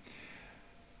interested in.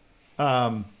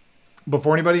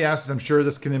 Before anybody asks, I'm sure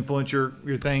this can influence your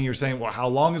thing. You're saying, well, how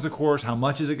long is the course? How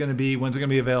much is it going to be? When's it going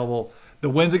to be available?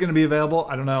 When's it going to be available?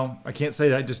 I don't know. I can't say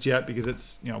that just yet because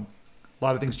it's, a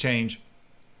lot of things change.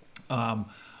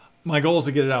 My goal is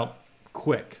to get it out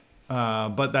quick.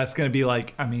 But that's going to be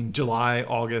like, July,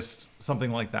 August,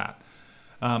 something like that.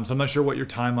 So I'm not sure what your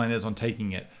timeline is on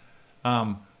taking it.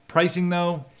 Pricing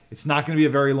though, it's not going to be a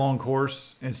very long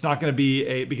course. And it's not going to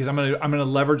be because I'm going to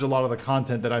leverage a lot of the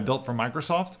content that I built for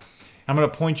Microsoft. I'm going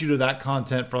to point you to that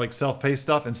content for like self-paced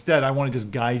stuff. Instead, I want to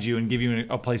just guide you and give you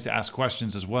a place to ask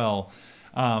questions as well,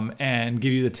 and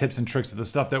give you the tips and tricks of the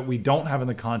stuff that we don't have in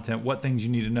the content, what things you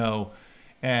need to know,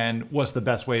 and what's the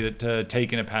best way to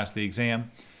take and to pass the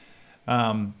exam.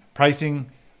 Pricing,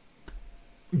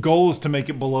 goal is to make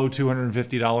it below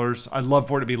 $250. I'd love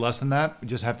for it to be less than that. We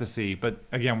just have to see. But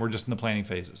again, we're just in the planning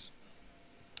phases.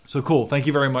 So cool. Thank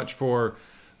you very much for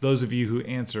those of you who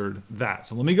answered that.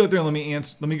 So let me go through and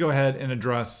let me go ahead and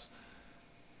address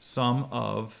some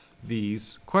of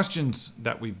these questions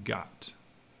that we've got.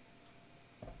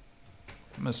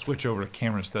 I'm going to switch over to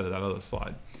camera instead of that other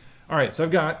slide. All right, so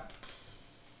I've got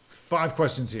 5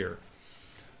 questions here.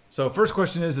 So first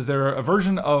question is there a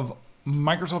version of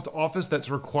Microsoft Office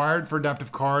that's required for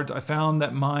adaptive cards? I found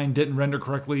that mine didn't render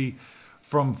correctly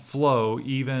from Flow,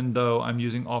 even though I'm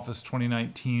using Office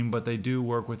 2019, but they do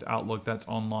work with Outlook that's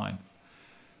online.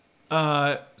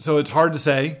 So it's hard to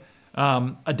say.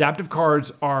 Adaptive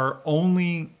cards are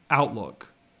only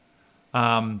Outlook.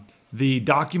 The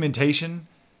documentation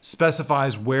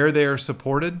specifies where they are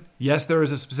supported. Yes, there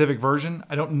is a specific version.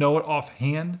 I don't know it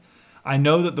offhand. I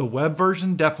know that the web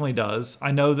version definitely does.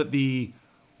 I know that the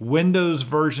Windows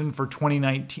version for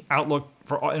 2019 Outlook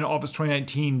in Office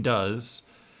 2019 does.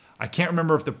 I can't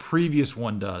remember if the previous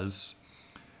one does.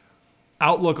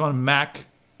 Outlook on Mac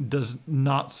does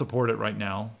not support it right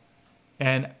now.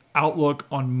 And Outlook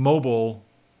on mobile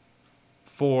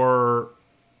for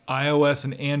iOS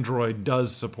and Android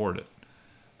does support it.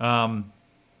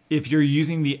 If you're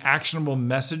using the actionable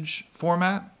message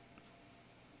format,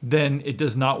 then it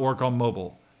does not work on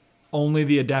mobile. Only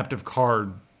the adaptive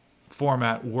card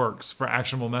format works for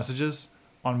actionable messages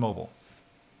on mobile.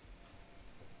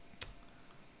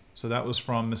 So that was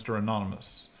from Mr.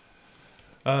 Anonymous.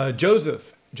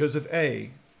 Joseph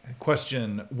A.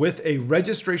 Question, with a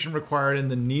registration required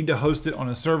and the need to host it on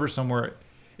a server somewhere,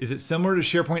 is it similar to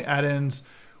SharePoint add-ins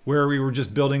where we were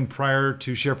just building prior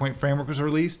to SharePoint Framework was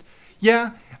released?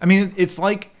 Yeah, I mean, it's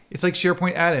like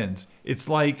SharePoint add-ins. It's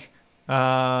like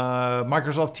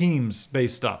Microsoft Teams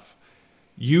based stuff.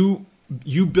 You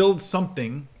build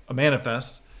something, a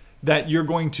manifest, that you're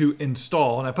going to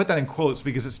install, and I put that in quotes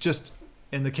because it's just,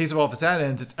 in the case of Office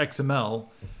add-ins, it's XML.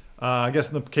 I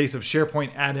guess in the case of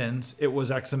SharePoint add-ins, it was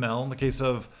XML. In the case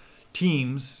of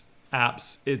Teams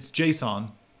apps, it's JSON.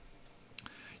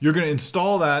 You're going to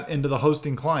install that into the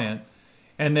hosting client,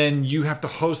 and then you have to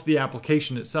host the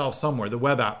application itself somewhere. The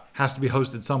web app has to be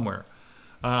hosted somewhere.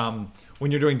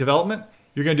 When you're doing development,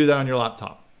 you're going to do that on your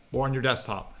laptop or on your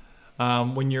desktop.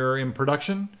 When you're in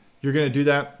production, you're going to do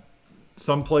that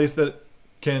someplace that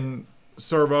can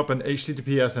serve up an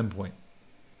HTTPS endpoint.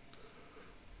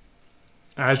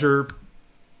 Azure,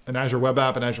 an Azure web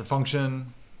app, an Azure function.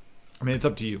 I mean, it's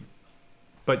up to you.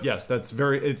 But yes,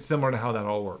 it's similar to how that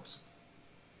all works.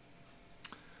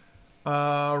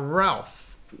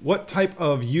 Ralph, what type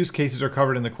of use cases are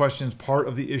covered in the questions? Part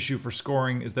of the issue for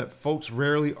scoring is that folks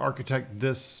rarely architect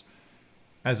this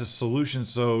as a solution,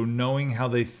 so knowing how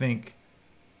they think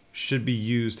should be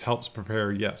used helps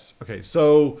prepare. Yes. Okay,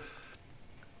 so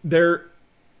there's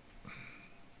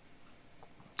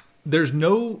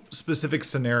no specific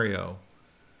scenario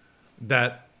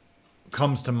that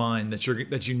comes to mind that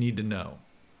you need to know.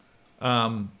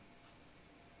 And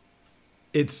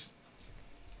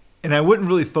I wouldn't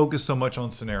really focus so much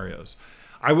on scenarios.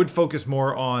 I would focus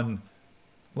more on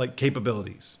like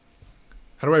capabilities.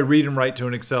 How do I read and write to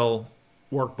an Excel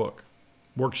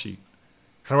worksheet?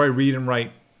 How do I read and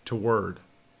write to Word?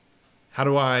 How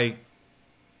do I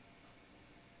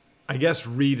guess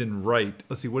read and write.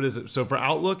 Let's see, what is it? So for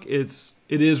Outlook, it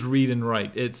is read and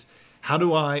write. It's how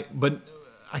do I, but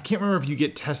I can't remember if you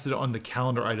get tested on the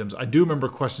calendar items. I do remember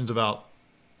questions about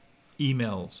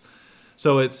emails.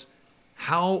 So it's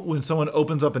how, when someone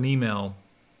opens up an email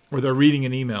or they're reading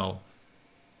an email,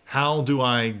 how do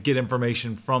I get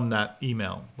information from that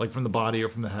email, like from the body or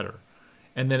from the header?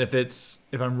 And then if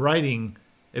I'm writing,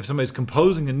 if somebody's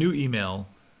composing a new email,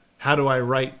 how do I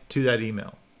write to that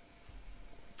email?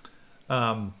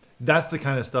 That's the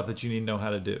kind of stuff that you need to know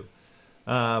how to do.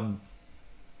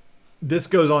 This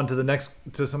goes on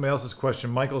to somebody else's question.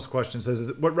 Michael's question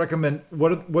says,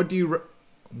 what do you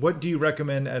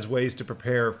recommend as ways to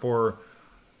prepare for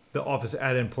the Office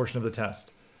add-in portion of the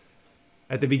test?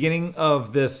 At the beginning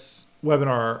of this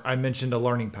webinar, I mentioned a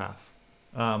learning path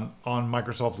on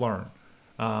Microsoft Learn.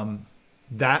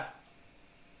 That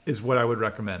is what I would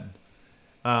recommend.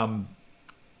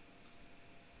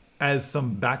 As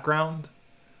some background,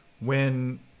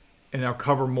 when, and I'll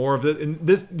cover more of it. And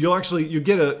this, you'll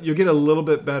get a little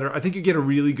bit better. I think you get a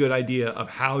really good idea of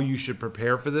how you should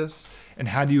prepare for this and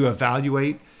how do you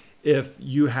evaluate if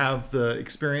you have the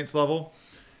experience level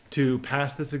to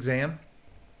pass this exam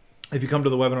if you come to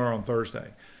the webinar on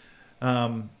Thursday.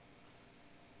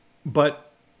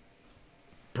 But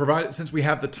provided, since we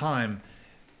have the time,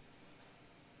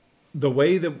 the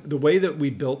way that we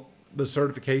built the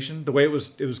certification, the way it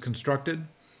was constructed,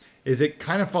 is it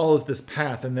kind of follows this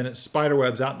path and then it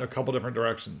spiderwebs out in a couple different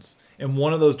directions. And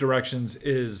one of those directions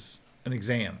is an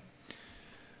exam.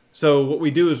 So what we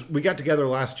do is we got together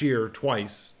last year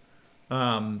twice,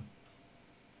 where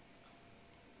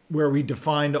we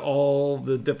defined all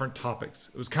the different topics.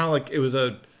 It was kind of like, it was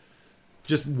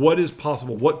just what is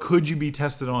possible. What could you be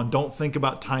tested on? Don't think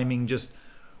about timing. Just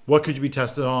what could you be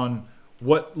tested on?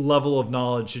 What level of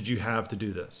knowledge should you have to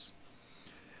do this?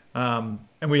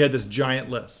 And we had this giant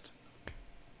list.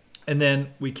 And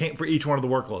then we came for each one of the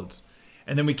workloads.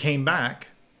 And then we came back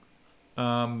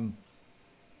a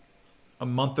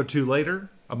month later,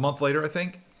 I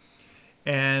think.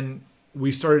 And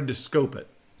we started to scope it.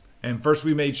 And first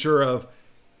we made sure of,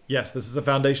 yes, this is a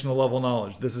foundational level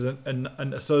knowledge. This is an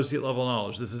associate level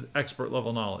knowledge. This is expert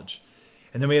level knowledge.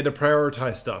 And then we had to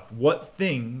prioritize stuff. What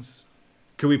things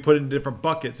could we put in different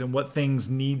buckets and what things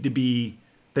need to be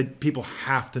that people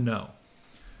have to know?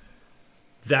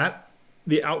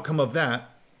 The outcome of that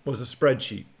was a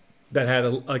spreadsheet that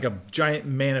had like a giant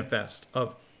manifest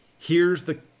of here's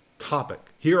the topic.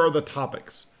 Here are the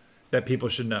topics that people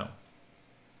should know.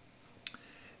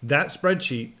 That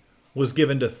spreadsheet was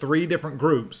given to 3 different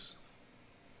groups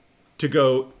to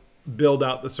go build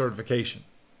out the certification.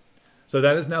 So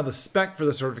that is now the spec for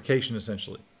the certification,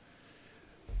 essentially.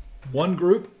 One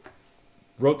group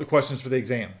wrote the questions for the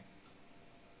exam.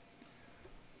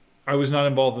 I was not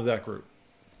involved with that group.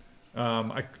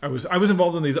 I was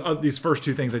involved in these first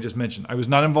 2 things I just mentioned. I was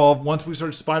not involved. Once we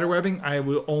started spiderwebbing, I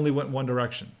only went one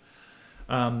direction.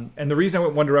 And the reason I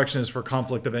went one direction is for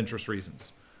conflict of interest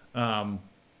reasons,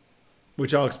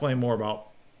 which I'll explain more about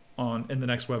in the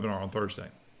next webinar on Thursday,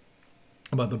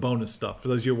 about the bonus stuff. For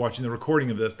those of you who are watching the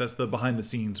recording of this, that's the behind the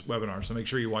scenes webinar. So make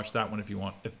sure you watch that one if you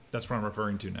want, if that's what I'm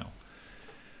referring to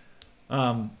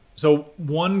now. So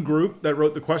one group that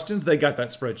wrote the questions, they got that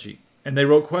spreadsheet. And they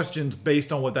wrote questions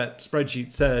based on what that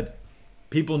spreadsheet said.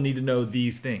 People need to know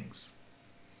these things.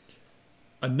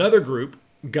 Another group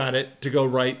got it to go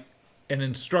write an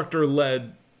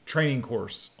instructor-led training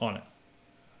course on it.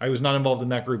 I was not involved in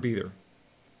that group either.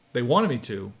 They wanted me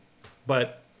to,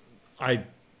 but I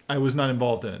was not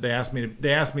involved in it. They asked me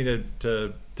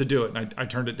to do it, and I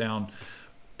turned it down.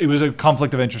 It was a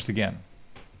conflict of interest again.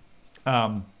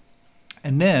 And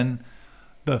then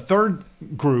the third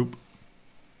group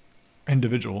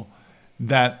individual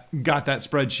that got that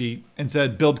spreadsheet and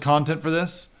said build content for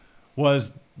this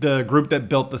was the group that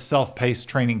built the self-paced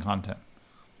training content.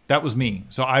 That was me.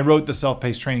 So I wrote the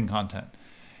self-paced training content.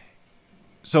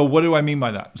 So what do I mean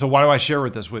by that? So why do I share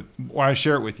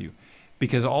it with you?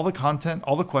 Because all the content,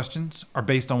 all the questions are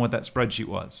based on what that spreadsheet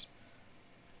was.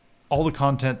 All the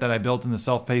content that I built in the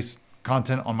self-paced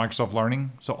content on Microsoft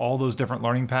Learning, so all those different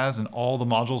learning paths and all the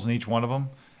modules in each one of them,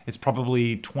 it's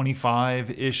probably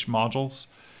 25-ish modules.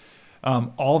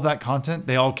 All of that content,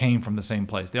 they all came from the same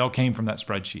place. They all came from that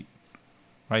spreadsheet,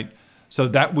 right? So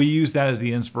that we use that as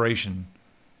the inspiration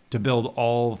to build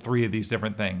all 3 of these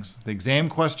different things: the exam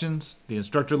questions, the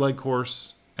instructor-led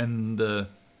course, and the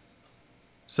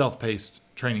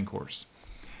self-paced training course.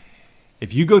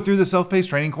 If you go through the self-paced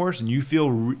training course and you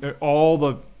feel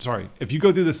if you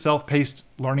go through the self-paced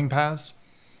learning paths,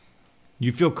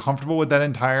 you feel comfortable with that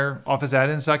entire Office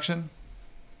add-in section,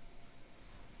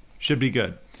 should be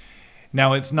good.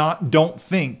 Now don't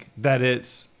think that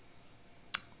it's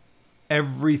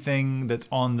everything that's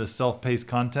on the self-paced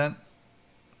content.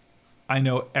 I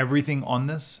know everything on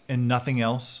this and nothing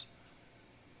else.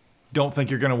 Don't think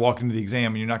you're going to walk into the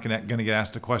exam and you're not going to get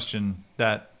asked a question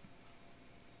that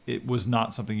it was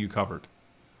not something you covered.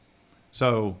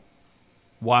 So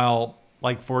while,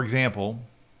 like, for example,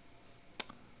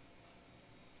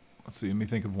 let's see, let me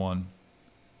think of one.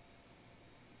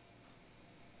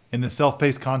 In the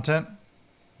self-paced content,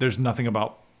 there's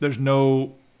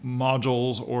no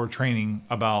modules or training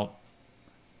about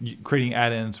creating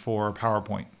add-ins for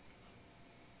PowerPoint.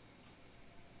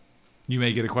 You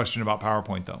may get a question about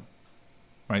PowerPoint though,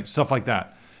 right? Stuff like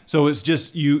that. So it's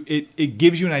just it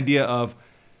gives you an idea of,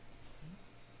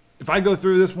 if I go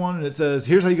through this one and it says,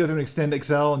 here's how you go through and extend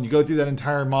Excel, and you go through that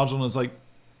entire module and it's like,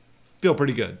 feel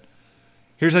pretty good.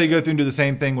 Here's how you go through and do the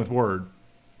same thing with Word.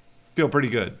 Feel pretty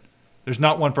good. There's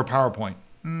not one for PowerPoint.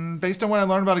 Based on what I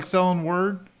learned about Excel and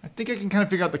Word, I think I can kind of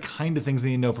figure out the kind of things I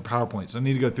need to know for PowerPoint. So I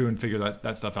need to go through and figure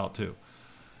that stuff out too.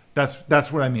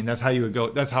 That's what I mean. That's how you would go.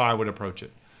 That's how I would approach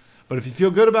it. But if you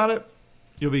feel good about it,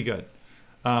 you'll be good.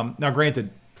 Now,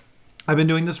 granted, I've been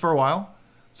doing this for a while.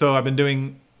 So I've been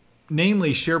doing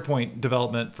namely SharePoint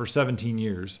development for 17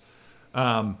 years.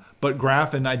 But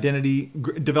graph and identity,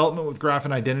 development with graph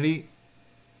and identity,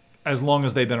 as long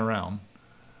as they've been around.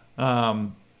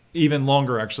 Even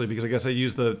longer, actually, because I guess I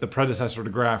used the predecessor to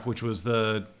graph, which was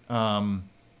the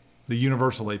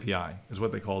Universal API, is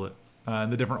what they called it,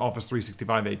 and the different Office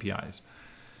 365 APIs.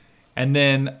 And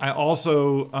then I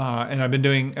also,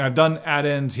 I've done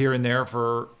add-ins here and there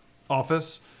for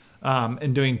Office,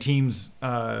 and doing Teams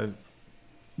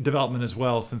development as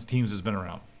well, since Teams has been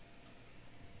around.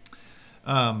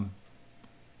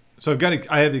 So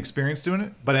I have the experience doing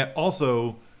it, but I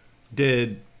also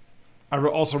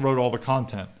wrote all the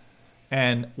content.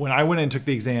 And when I went in and took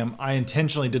the exam, I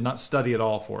intentionally did not study at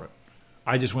all for it.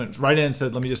 I just went right in and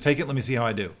said, let me just take it. Let me see how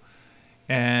I do.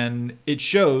 And it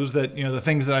shows that, the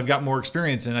things that I've got more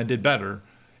experience in, I did better.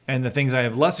 And the things I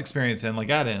have less experience in, like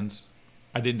add-ins,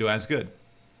 I didn't do as good.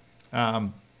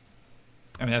 That's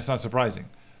not surprising.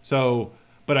 So,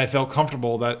 but I felt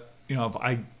comfortable that,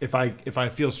 if I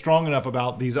feel strong enough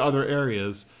about these other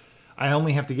areas, I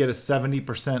only have to get a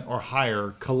 70% or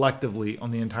higher collectively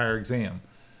on the entire exam.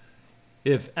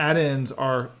 If add-ins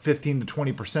are 15 to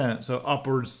 20%,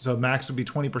 so max would be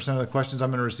 20% of the questions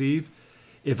I'm going to receive.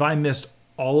 If I missed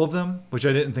all of them, which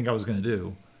I didn't think I was going to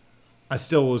do, I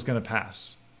still was going to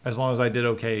pass, as long as I did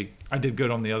okay. I did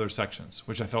good on the other sections,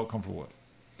 which I felt comfortable with.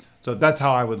 So that's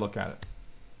how I would look at it.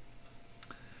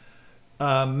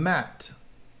 Matt,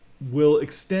 will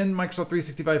extend Microsoft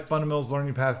 365 Fundamentals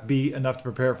Learning Path be enough to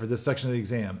prepare for this section of the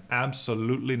exam?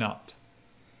 Absolutely not.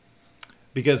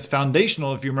 Because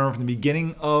foundational, if you remember from the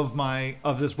beginning of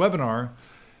this webinar,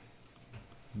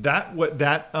 that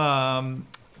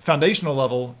foundational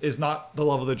level is not the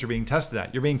level that you're being tested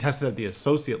at. You're being tested at the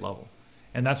associate level,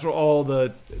 and that's what all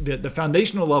the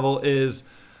foundational level is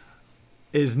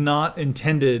not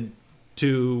intended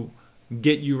to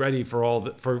get you ready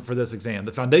for for this exam.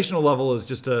 The foundational level is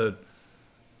just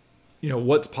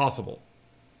what's possible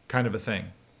kind of a thing.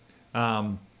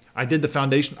 I did the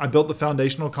foundation. I built the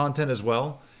foundational content as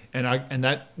well,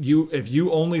 if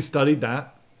you only studied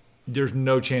that, there's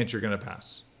no chance you're going to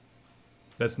pass.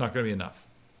 That's not going to be enough.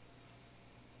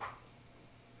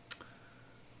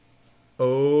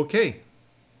 Okay,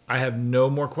 I have no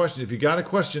more questions. If you got a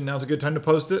question, now's a good time to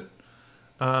post it,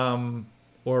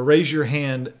 or raise your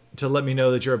hand to let me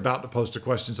know that you're about to post a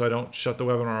question, so I don't shut the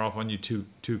webinar off on you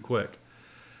too quick.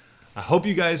 I hope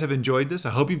you guys have enjoyed this. I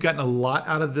hope you've gotten a lot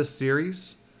out of this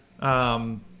series.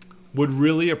 Would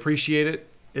really appreciate it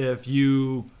if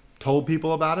you told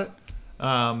people about it.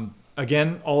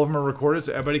 Again, all of them are recorded,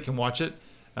 so everybody can watch it.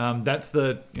 I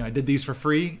did these for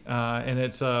free, and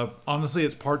it's honestly,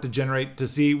 it's part to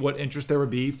see what interest there would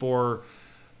be for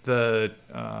a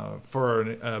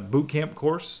boot camp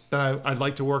course that I'd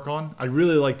like to work on. I'd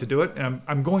really like to do it, and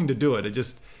I'm going to do it. I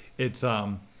just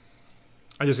got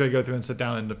to go through and sit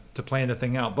down and to plan the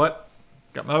thing out. But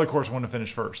got my other course I want to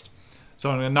finish first. So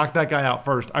I'm going to knock that guy out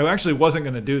first. I actually wasn't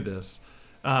going to do this,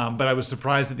 but I was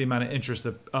surprised at the amount of interest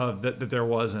that there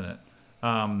was in it.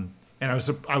 And I was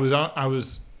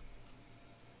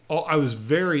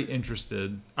very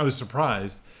interested. I was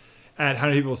surprised at how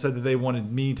many people said that they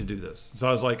wanted me to do this. So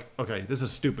I was like, okay, this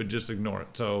is stupid. Just ignore it.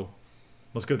 So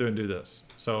let's go through and do this.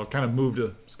 So I kind of moved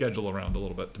the schedule around a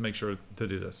little bit to make sure to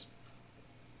do this.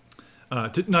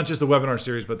 Not just the webinar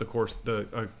series, but the course,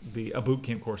 a boot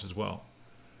camp course as well.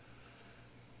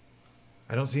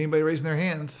 I don't see anybody raising their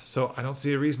hands, so I don't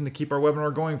see a reason to keep our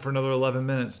webinar going for another 11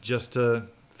 minutes just to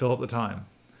fill up the time.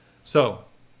 So,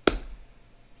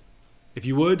 if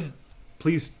you would,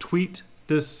 please tweet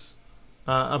this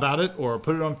about it, or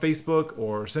put it on Facebook,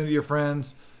 or send it to your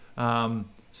friends.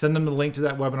 Send them the link to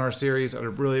that webinar series. I'd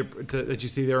really that you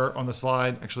see there on the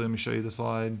slide. Actually, let me show you the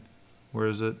slide. Where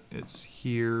is it? It's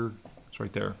here. It's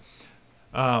right there.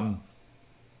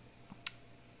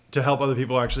 To help other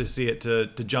people actually see it, to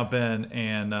jump in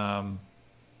and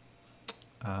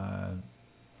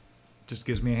just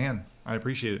gives me a hand. I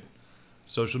appreciate it.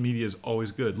 Social media is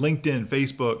always good. LinkedIn,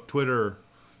 Facebook, Twitter.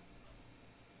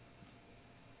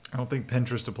 I don't think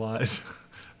Pinterest applies,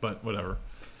 but whatever.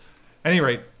 At any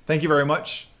rate, thank you very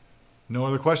much. No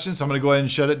other questions, so I'm going to go ahead and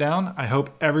shut it down. I hope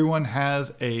everyone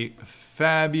has a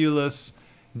fabulous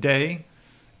day,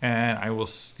 and I will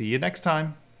see you next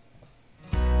time.